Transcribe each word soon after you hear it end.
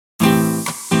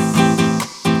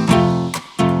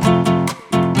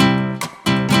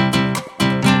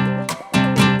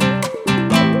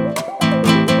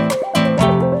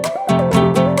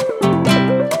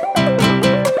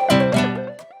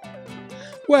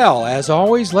Well, as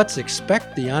always, let's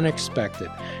expect the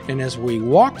unexpected. And as we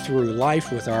walk through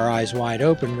life with our eyes wide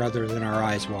open rather than our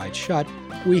eyes wide shut,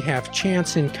 we have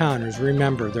chance encounters.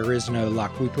 Remember, there is no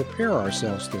luck. We prepare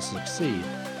ourselves to succeed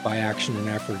by action and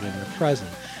effort in the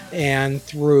present. And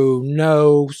through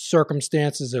no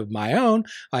circumstances of my own,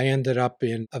 I ended up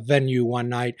in a venue one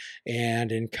night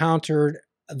and encountered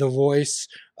the voice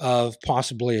of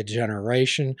possibly a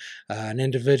generation, an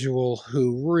individual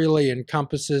who really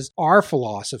encompasses our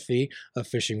philosophy of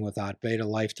fishing without bait, a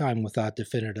lifetime without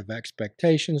definitive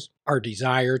expectations, our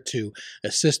desire to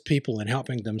assist people in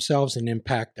helping themselves and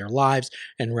impact their lives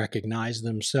and recognize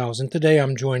themselves. And today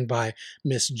I'm joined by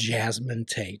Miss Jasmine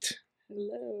Tate.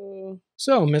 Hello.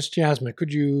 So, Miss Jasmine,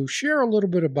 could you share a little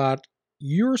bit about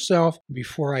yourself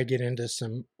before I get into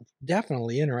some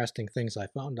definitely interesting things I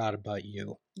found out about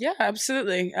you? Yeah,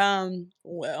 absolutely.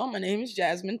 Well, my name is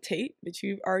Jasmine Tate, but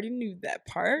you already knew that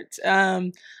part.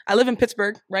 I live in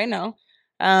Pittsburgh right now,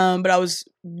 but I was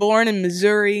born in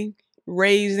Missouri,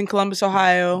 raised in Columbus,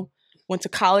 Ohio, went to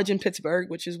college in Pittsburgh,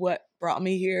 which is what brought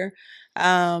me here,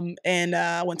 and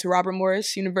went to Robert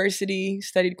Morris University,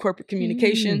 studied corporate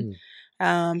communication.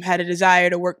 Had a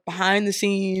desire to work behind the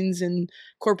scenes in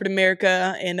corporate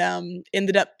America, and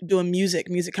ended up doing music.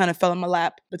 Music kind of fell in my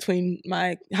lap between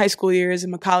my high school years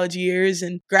and my college years,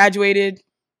 and graduated,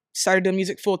 started doing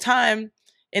music full time,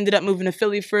 ended up moving to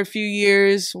Philly for a few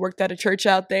years, worked at a church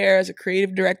out there as a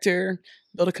creative director,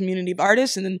 built a community of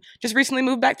artists, and then just recently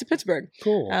moved back to Pittsburgh.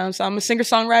 Cool. So I'm a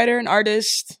singer-songwriter, an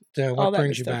artist. What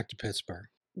brings you back to Pittsburgh?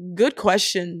 Good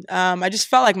question. I just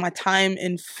felt like my time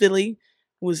in Philly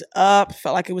was up.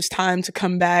 Felt like it was time to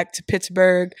come back to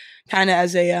Pittsburgh, kind of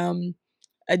as a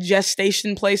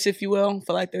gestation place, if you will.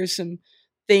 Feel like there's some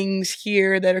things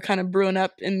here that are kind of brewing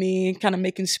up in me, kind of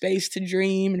making space to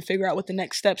dream and figure out what the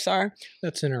next steps are.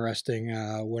 That's interesting.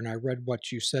 When I read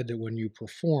what you said, that when you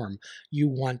perform, you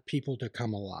want people to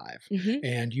come alive,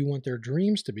 and you want their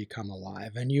dreams to become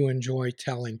alive, and you enjoy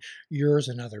telling yours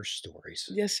and others' stories.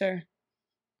 Yes, sir.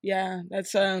 Yeah,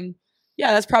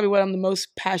 that's probably what I'm the most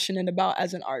passionate about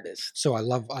as an artist. So I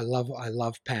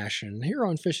love passion. Here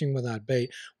on Fishing Without Bait,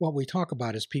 what we talk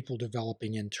about is people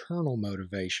developing internal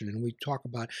motivation, and we talk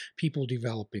about people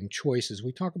developing choices.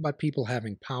 We talk about people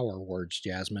having power words,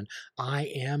 Jasmine.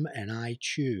 I am and I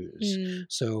choose.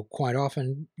 So quite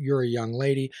often, you're a young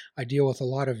lady. I deal with a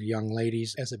lot of young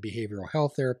ladies as a behavioral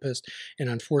health therapist, and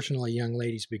unfortunately, young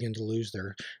ladies begin to lose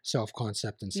their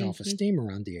self-concept and self-esteem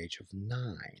around the age of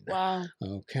 9. Wow.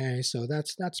 Okay, so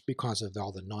that's because of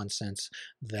all the nonsense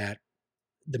that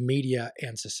the media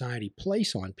and society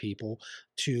place on people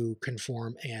to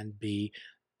conform and be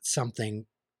something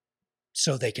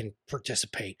so they can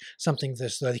participate, something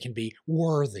so they can be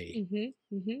worthy.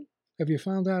 Have you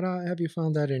found that out? Have you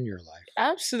found that in your life?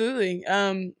 Absolutely.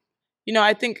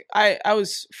 I think I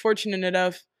was fortunate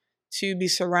enough to be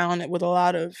surrounded with a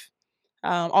lot of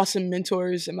awesome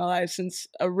mentors in my life since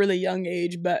a really young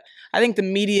age. But I think the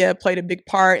media played a big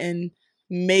part in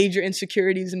major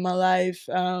insecurities in my life,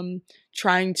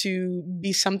 trying to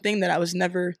be something that I was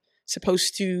never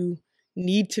supposed to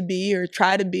need to be or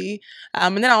try to be.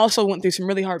 And then I also went through some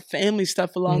really hard family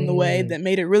stuff along the way that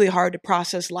made it really hard to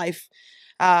process life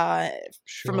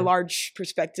from a large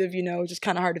perspective. Just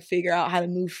kind of hard to figure out how to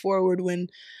move forward when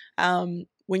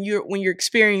you're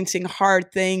experiencing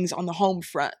hard things on the home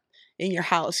front in your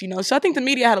house, So I think the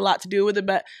media had a lot to do with it,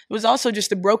 but it was also just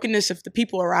the brokenness of the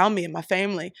people around me and my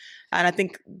family. And I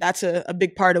think that's a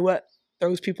big part of what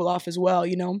throws people off as well,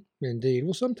 Indeed.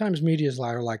 Well, sometimes media's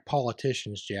are like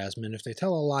politicians, Jasmine. If they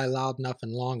tell a lie loud enough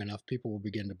and long enough, people will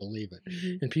begin to believe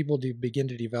it. And people begin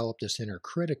to develop this inner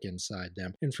critic inside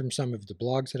them. And from some of the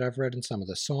blogs that I've read and some of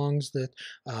the songs that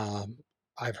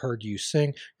I've heard you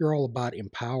sing, you're all about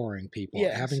empowering people,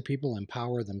 having people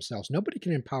empower themselves. Nobody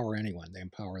can empower anyone. They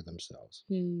empower themselves.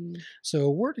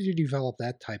 So where did you develop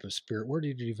that type of spirit? Where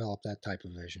did you develop that type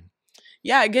of vision?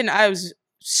 Yeah, again, I was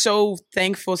so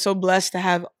thankful, so blessed to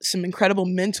have some incredible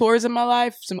mentors in my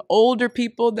life, some older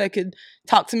people that could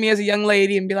talk to me as a young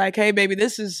lady and be like, hey, baby,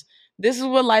 this is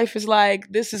what life is like.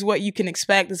 This is what you can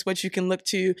expect. This is what you can look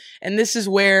to. And this is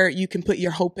where you can put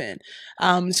your hope in.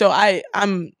 So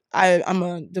I'm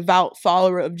a devout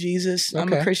follower of Jesus.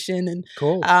 I'm a Christian. And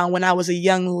cool. When I was a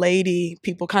young lady,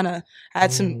 people kind of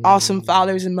had some awesome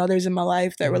fathers and mothers in my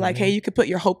life that were like, hey, you can put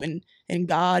your hope in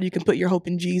God. You can put your hope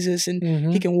in Jesus,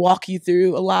 and he can walk you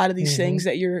through a lot of these things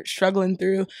that you're struggling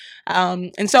through.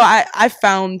 And so I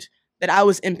found that I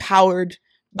was empowered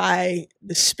by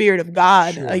the Spirit of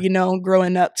God, Sure. you know,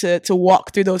 growing up to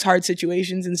walk through those hard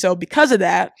situations. And so because of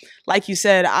that, like you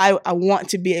said, I want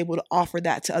to be able to offer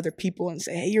that to other people and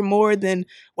say, hey, you're more than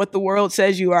what the world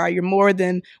says you are. You're more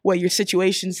than what your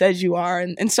situation says you are,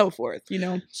 and so forth, you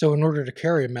know. So in order to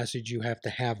carry a message, you have to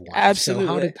have one.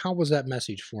 Absolutely. So how was that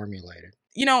message formulated?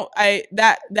 You know,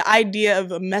 the idea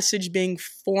of a message being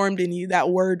formed in you, that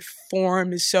word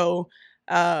form is so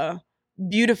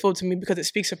beautiful to me because it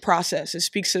speaks of process. It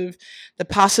speaks of the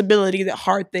possibility that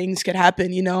hard things could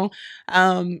happen, you know?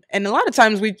 And a lot of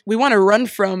times we want to run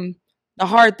from the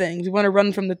hard things. We want to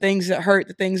run from the things that hurt,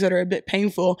 the things that are a bit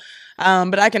painful.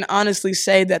 But I can honestly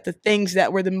say that the things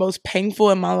that were the most painful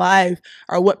in my life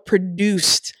are what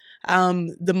produced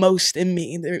the most in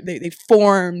me. They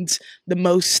formed the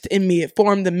most in me. It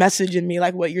formed the message in me,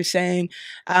 like what you're saying.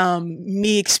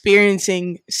 Me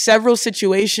experiencing several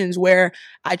situations where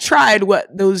I tried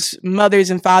what those mothers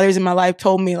and fathers in my life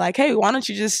told me, like, hey, why don't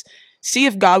you just see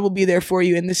if God will be there for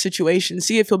you in this situation?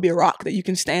 See if he'll be a rock that you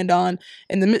can stand on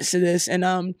in the midst of this. And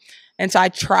so I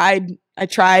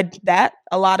tried that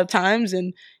a lot of times,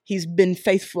 and he's been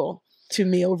faithful to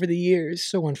me over the years.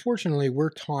 So unfortunately, we're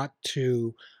taught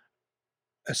to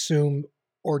assume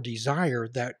or desire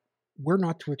that we're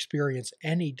not to experience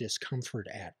any discomfort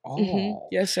at all.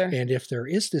 Yes, sir. And if there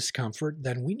is discomfort,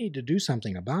 then we need to do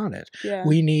something about it. Yeah.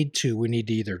 We need to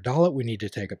either dull it, we need to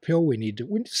take a pill, we need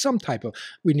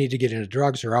to get into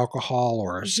drugs or alcohol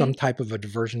or some type of a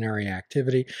diversionary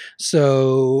activity.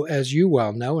 So as you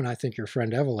well know, and I think your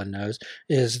friend Evelyn knows,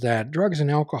 is that drugs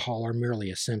and alcohol are merely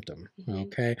a symptom.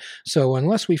 Okay. So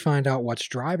unless we find out what's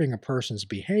driving a person's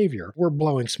behavior, we're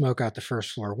blowing smoke out the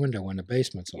first floor window when the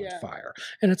basement's on fire.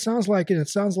 And it sounds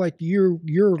like you're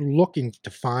looking to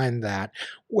find that.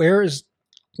 Where is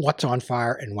what's on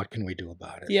fire and what can we do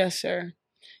about it? Yes, sir.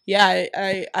 Yeah,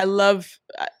 I love,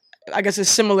 I guess a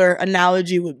similar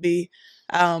analogy would be,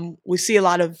 we see a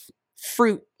lot of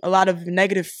fruit, a lot of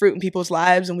negative fruit in people's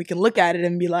lives, and we can look at it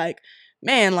and be like,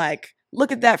 man, like,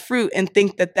 look at that fruit, and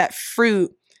think that that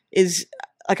fruit is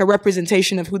like a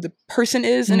representation of who the person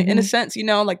is in a sense, you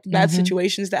know, like the bad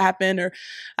situations that happen, or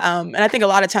and I think a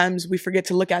lot of times we forget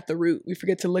to look at the root. We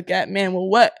forget to look at, man, well,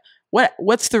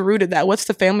 what's the root of that? What's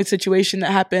the family situation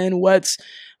that happened? What's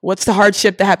the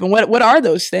hardship that happened? What are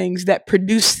those things that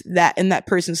produce that in that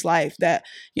person's life, that,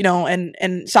 you know,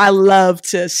 and so I love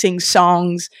to sing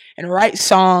songs and write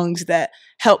songs that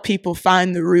help people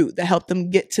find the root, that help them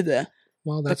get to the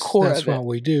core of it. That's what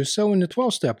we do. So in the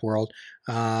 12-step world,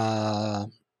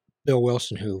 Bill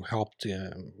Wilson, who helped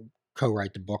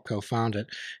co-write the book, co-found it,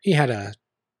 he had a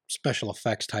special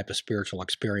effects type of spiritual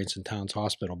experience in Towns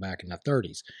Hospital back in the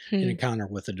 30s, an encounter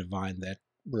with the divine that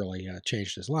really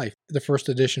changed his life. The first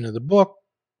edition of the book,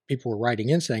 people were writing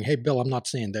in saying, hey, Bill, I'm not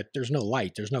saying that there's no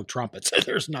light, there's no trumpets, this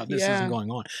isn't going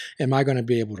on. Am I going to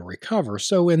be able to recover?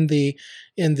 So in the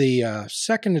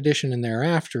second edition and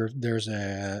thereafter, there's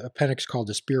a appendix called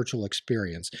The Spiritual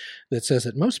Experience that says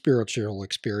that most spiritual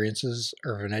experiences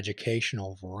are of an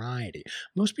educational variety.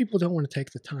 Most people don't want to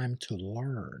take the time to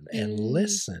learn and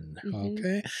listen,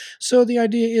 okay? So the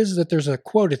idea is that there's a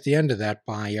quote at the end of that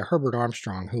by Herbert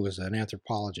Armstrong, who was an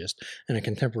anthropologist and a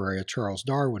contemporary of Charles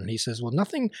Darwin. He says, well,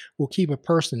 nothing will keep a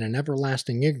person in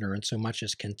everlasting ignorance so much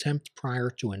as contempt prior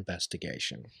to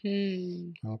investigation.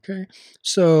 Okay?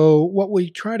 So what we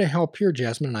try to help here,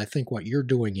 Jasmine, and I think what you're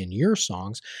doing in your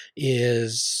songs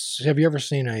is, have you ever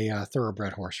seen a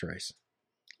thoroughbred horse race?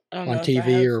 On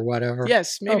TV or whatever?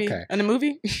 Yes, maybe. Okay. In a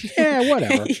movie? Yeah,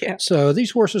 whatever. So these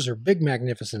horses are big,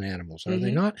 magnificent animals, are they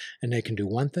not? And they can do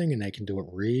one thing, and they can do it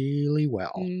really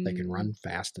well. They can run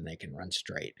fast, and they can run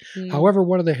straight. However,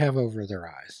 what do they have over their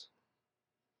eyes?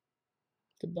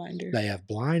 The blinders. They have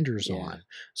blinders on.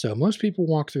 So most people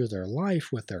walk through their life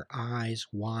with their eyes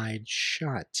wide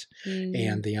shut.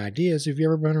 And the idea is, have you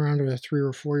ever been around with a 3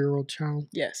 or 4-year-old child?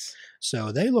 Yes.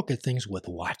 So they look at things with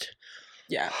what?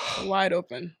 Yeah, wide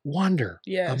open. Wonder.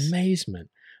 Yes.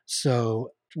 Amazement.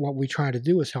 So what we try to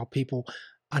do is help people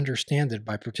understand that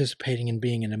by participating and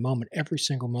being in a moment, every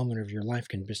single moment of your life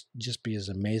can just be as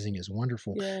amazing as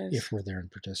wonderful if we're there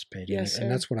and participating. Yes, and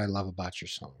that's what I love about your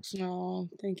songs. Oh,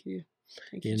 thank you.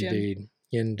 Thank you, Indeed. Jim.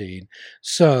 Indeed.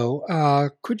 So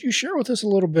could you share with us a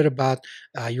little bit about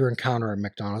your encounter at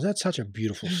McDonald's? That's such a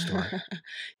beautiful story.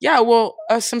 Yeah, well,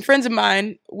 some friends of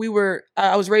mine,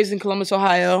 I was raised in Columbus,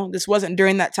 Ohio. This wasn't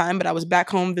during that time, but I was back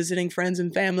home visiting friends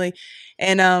and family.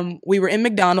 And we were in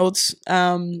McDonald's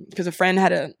because a friend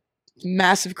had a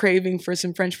massive craving for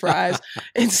some French fries.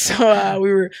 And so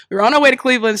we were on our way to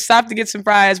Cleveland, stopped to get some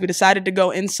fries. We decided to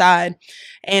go inside.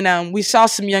 And we saw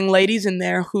some young ladies in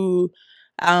there who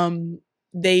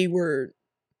they were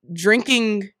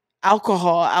drinking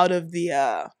alcohol out of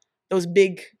the those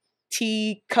big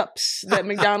tea cups that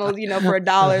McDonald's, for $1,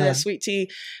 that sweet tea.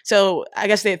 So I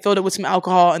guess they had filled it with some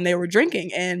alcohol and they were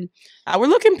drinking, and we're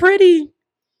looking pretty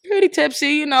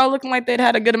tipsy, looking like they'd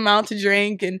had a good amount to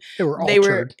drink, and they were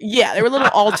altered. They were a little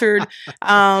altered.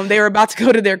 They were about to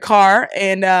go to their car,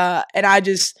 and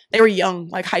they were young,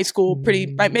 like high school,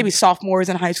 like maybe sophomores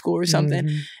in high school or something.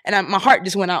 And my heart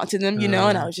just went out to them, and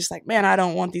I was just like, man, I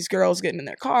don't want these girls getting in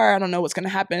their car. I don't know what's gonna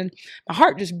happen. My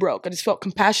heart just broke. I just felt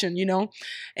compassion,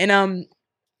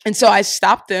 and so I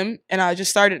stopped them and I just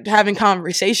started having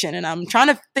conversation, and I'm trying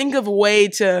to think of a way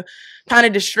to kind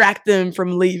of distract them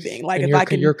from leaving. Like,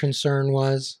 and your concern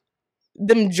was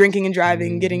them drinking and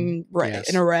driving, getting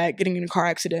in a wreck, getting in a car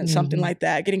accident, something like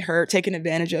that, getting hurt, taken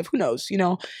advantage of, who knows,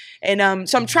 And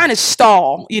so I'm trying to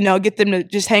stall, get them to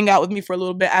just hang out with me for a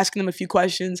little bit, asking them a few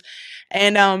questions.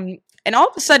 And all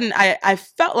of a sudden, I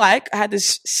felt like I had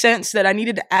this sense that I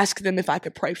needed to ask them if I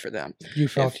could pray for them. You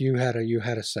felt you had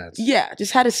a sense. Yeah,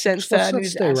 just had a sense that I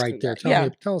needed to ask stay right there.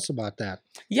 Tell us about that.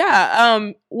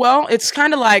 Yeah. Well, it's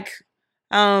kind of like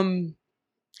an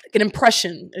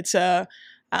impression. It's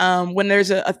when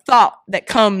there's a thought that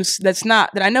comes that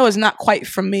I know is not quite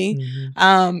from me.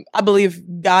 I believe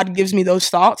God gives me those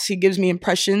thoughts. He gives me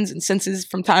impressions and senses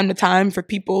from time to time for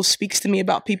people, speaks to me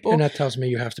about people. And that tells me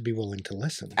you have to be willing to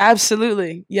listen.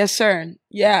 Absolutely. Yes, sir.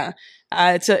 Yeah.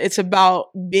 It's about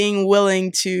being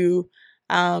willing to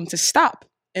stop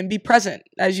and be present,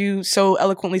 as you so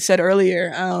eloquently said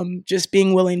earlier. Just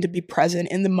being willing to be present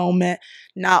in the moment,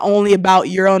 not only about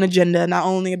your own agenda, not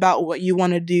only about what you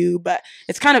want to do, but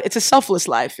it's a selfless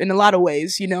life in a lot of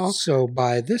ways, So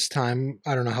by this time,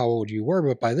 I don't know how old you were,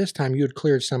 but by this time you had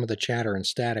cleared some of the chatter and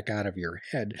static out of your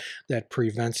head that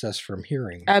prevents us from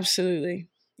hearing. Absolutely.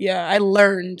 Yeah, I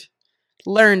learned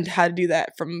how to do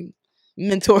that from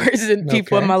mentors and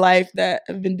people in my life that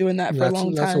have been doing that for a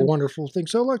long time. That's a wonderful thing.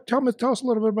 So tell us a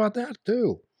little bit about that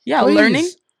too. Yeah,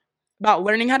 please.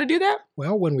 learning how to do that.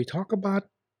 Well, when we talk about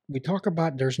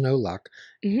there's no luck.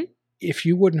 If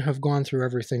you wouldn't have gone through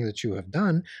everything that you have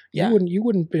done, you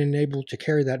wouldn't been able to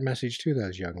carry that message to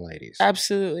those young ladies.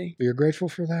 Absolutely. You're grateful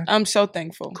for that? I'm so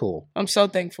thankful. Cool. I'm so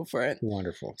thankful for it.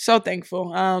 Wonderful. So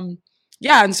thankful. And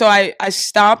so I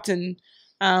stopped and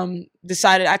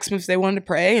decided to ask them if they wanted to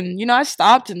pray. And, I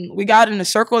stopped and we got in a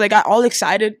circle. They got all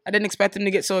excited. I didn't expect them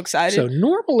to get so excited. So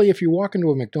normally if you walk into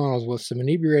a McDonald's with some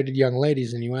inebriated young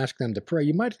ladies and you ask them to pray,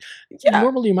 you might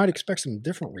expect some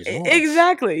different results.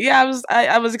 Exactly. Yeah,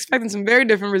 I was expecting some very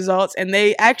different results, and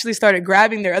they actually started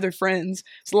grabbing their other friends.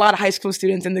 It's a lot of high school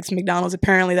students in this McDonald's.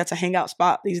 Apparently that's a hangout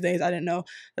spot these days. I didn't know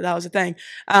that was a thing.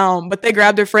 But they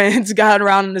grabbed their friends, got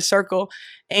around in a circle.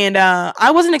 And I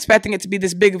wasn't expecting it to be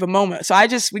this big of a moment. So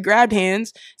we grabbed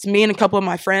hands. It's me and a couple of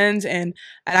my friends. And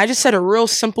I just said a real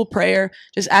simple prayer,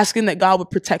 just asking that God would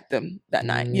protect them that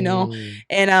night,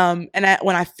 And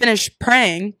when I finished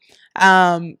praying,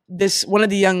 one of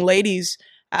the young ladies,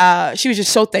 she was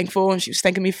just so thankful, and she was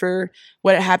thanking me for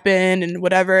what had happened and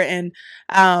whatever. And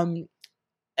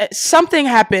something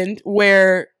happened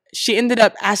where she ended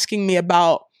up asking me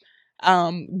about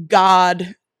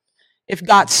God, if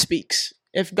God speaks.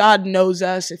 If God knows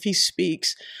us, if he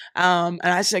speaks. And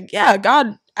I said, yeah,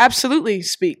 God absolutely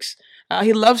speaks.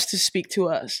 He loves to speak to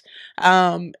us.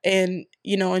 And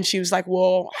she was like,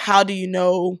 well, how do you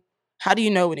know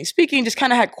when he's speaking? Just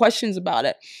kind of had questions about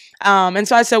it. And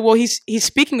so I said, well, he's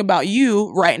speaking about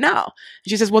you right now. And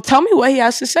she says, well, tell me what he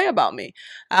has to say about me.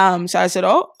 So I said,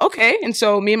 oh, okay. And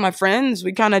so me and my friends,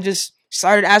 we kind of just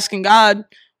started asking God,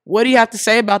 what do you have to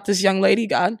say about this young lady,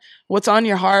 God? What's on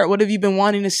your heart? What have you been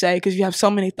wanting to say? Because you have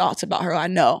so many thoughts about her, I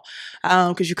know,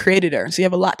 because you created her. So you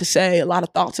have a lot to say, a lot of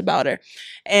thoughts about her.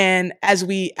 And as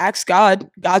we asked God,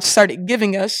 God started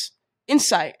giving us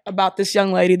insight about this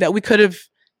young lady that we could have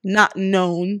not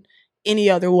known any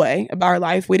other way about her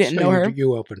life. We didn't know her.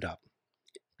 You opened up.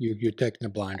 You're taking the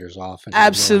blinders off. And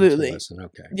absolutely.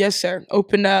 Okay. Yes, sir.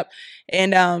 Opened up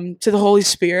and to the Holy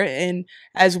Spirit. And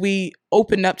as we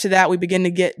opened up to that, we begin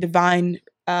to get divine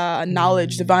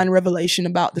knowledge, divine revelation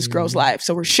about this girl's life.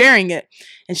 So we're sharing it,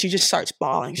 and she just starts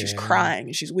bawling. She's crying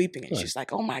and she's weeping, and she's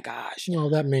like, oh my gosh. Well,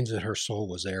 that means that her soul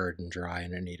was arid and dry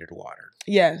and it needed water.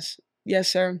 Yes.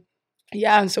 Yes, sir.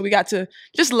 Yeah. And so we got to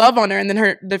just love on her. And then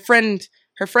her friend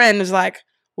was like,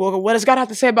 well, what does God have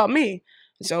to say about me?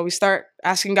 So we start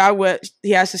asking God what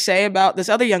he has to say about this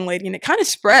other young lady, and it kind of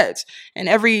spreads. And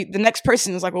the next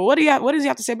person is like, well, what does he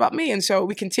have to say about me? And so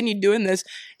we continue doing this,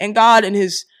 and God in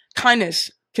his kindness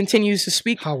continues to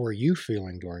speak. How were you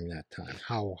feeling during that time?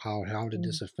 How did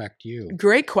this affect you?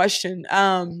 Great question.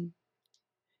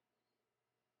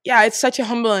 Yeah, it's such a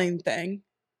humbling thing.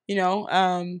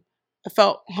 I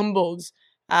felt humbled,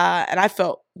 and I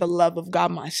felt the love of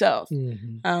God myself.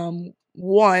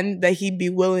 One, that he'd be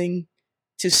willing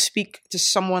to speak to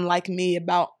someone like me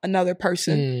about another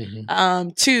person.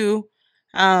 Two,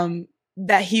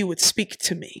 that he would speak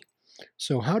to me.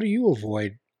 So how do you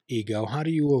avoid ego? How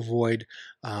do you avoid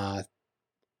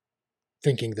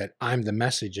thinking that I'm the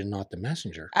message and not the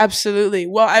messenger? Absolutely.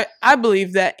 Well, I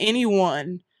believe that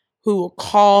anyone who will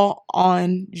call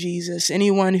on Jesus,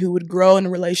 anyone who would grow in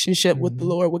a relationship with the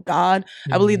Lord, with God,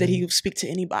 I believe that he will speak to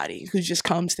anybody who just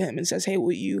comes to him and says, hey,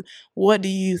 what do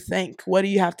you think? What do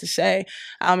you have to say?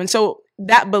 And so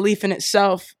that belief in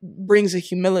itself brings a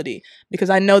humility,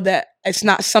 because I know that it's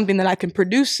not something that I can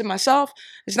produce in myself.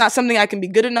 It's not something I can be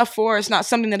good enough for. It's not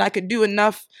something that I could do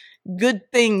enough good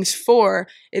things for.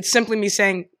 It's simply me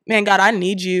saying, man, God, I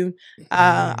need you.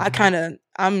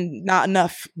 I'm not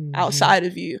enough outside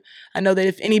of you. I know that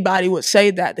if anybody would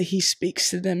say that he speaks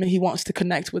to them and he wants to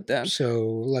connect with them. So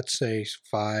let's say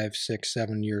 5, 6,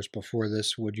 7 years before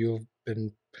this, would you have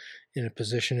been in a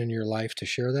position in your life to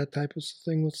share that type of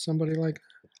thing with somebody like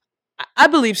that? I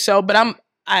believe so, but I'm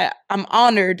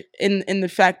honored in the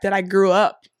fact that I grew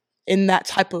up in that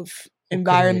type of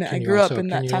environment. I grew up in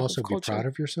that type of culture. Can you also be proud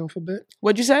of yourself a bit?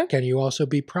 What'd you say? Can you also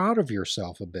be proud of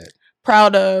yourself a bit?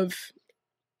 Proud of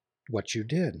what you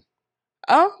did?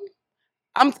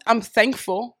 I'm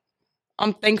thankful.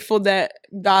 I'm thankful that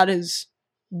God has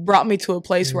brought me to a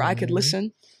place where I could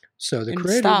listen. So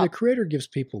the creator gives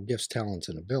people gifts, talents,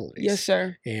 and abilities. Yes,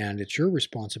 sir. And it's your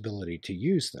responsibility to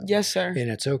use them. Yes, sir. And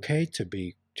it's okay to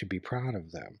be proud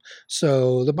of them.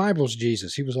 So the Bible's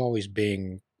Jesus. He was always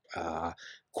being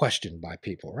questioned by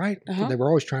people, right? They were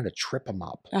always trying to trip him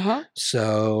up.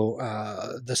 So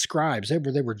the scribes, they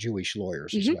were Jewish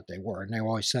lawyers, is what they were, and they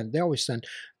always sent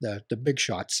the big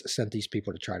shots sent these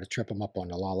people to try to trip him up on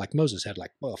the law. Like Moses had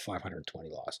 520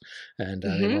 laws, and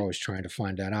they were always trying to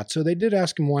find that out. So they did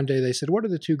ask him one day. They said, "What are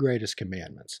the 2 greatest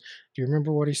commandments?" Do you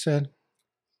remember what he said?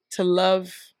 To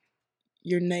love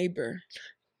your neighbor.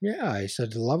 Yeah, he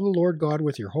said to love the Lord God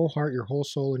with your whole heart, your whole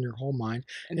soul, and your whole mind,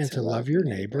 and to love your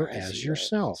neighbor as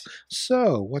yourself.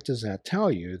 So what does that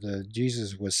tell you?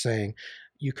 Jesus was saying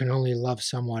you can only love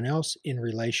someone else in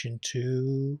relation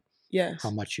to how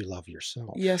much you love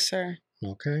yourself. Yes, sir.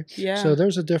 Okay? Yeah. So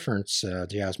there's a difference,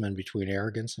 Jasmine, between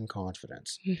arrogance and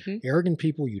confidence. Arrogant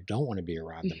people, you don't want to be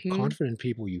around them. Confident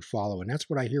people, you follow. And that's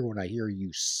what I hear when I hear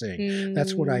you sing.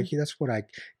 That's what I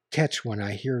catch when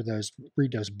I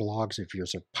read those blogs of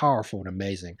yours. Are powerful and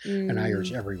amazing, and I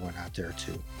urge everyone out there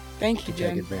to thank you,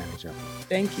 Jim. Take advantage of it.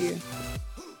 Thank you.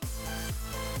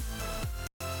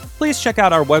 Please check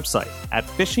out our website at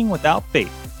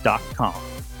fishingwithoutbait.com,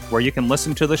 where you can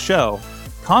listen to the show,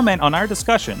 comment on our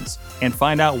discussions, and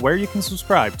find out where you can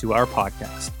subscribe to our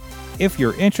podcast. If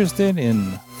you're interested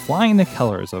in flying the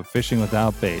colors of Fishing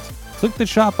Without Bait, click the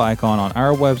shop icon on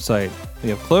our website. We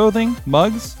have clothing,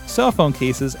 mugs, cell phone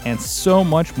cases, and so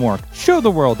much more. Show the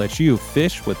world that you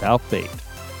fish without bait.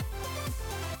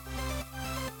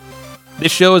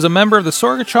 This show is a member of the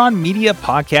Sorgatron Media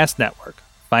Podcast Network.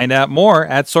 Find out more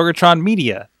at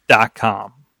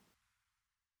sorgatronmedia.com.